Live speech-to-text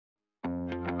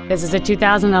This is a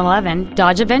 2011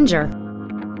 Dodge Avenger.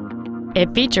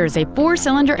 It features a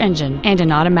 4-cylinder engine and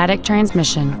an automatic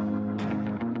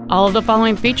transmission. All of the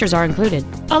following features are included: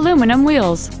 aluminum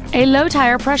wheels, a low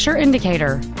tire pressure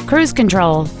indicator, cruise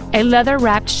control, a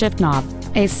leather-wrapped shift knob,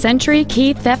 a Sentry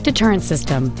key theft deterrent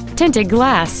system, tinted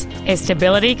glass, a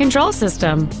stability control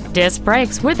system, disc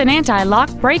brakes with an anti-lock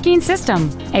braking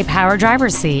system, a power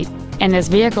driver's seat, and this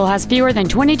vehicle has fewer than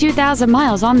 22,000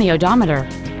 miles on the odometer.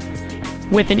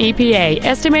 With an EPA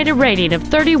estimated rating of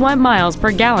 31 miles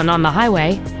per gallon on the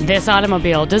highway, this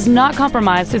automobile does not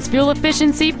compromise its fuel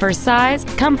efficiency for size,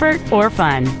 comfort, or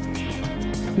fun.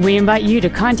 We invite you to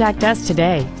contact us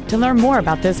today to learn more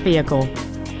about this vehicle.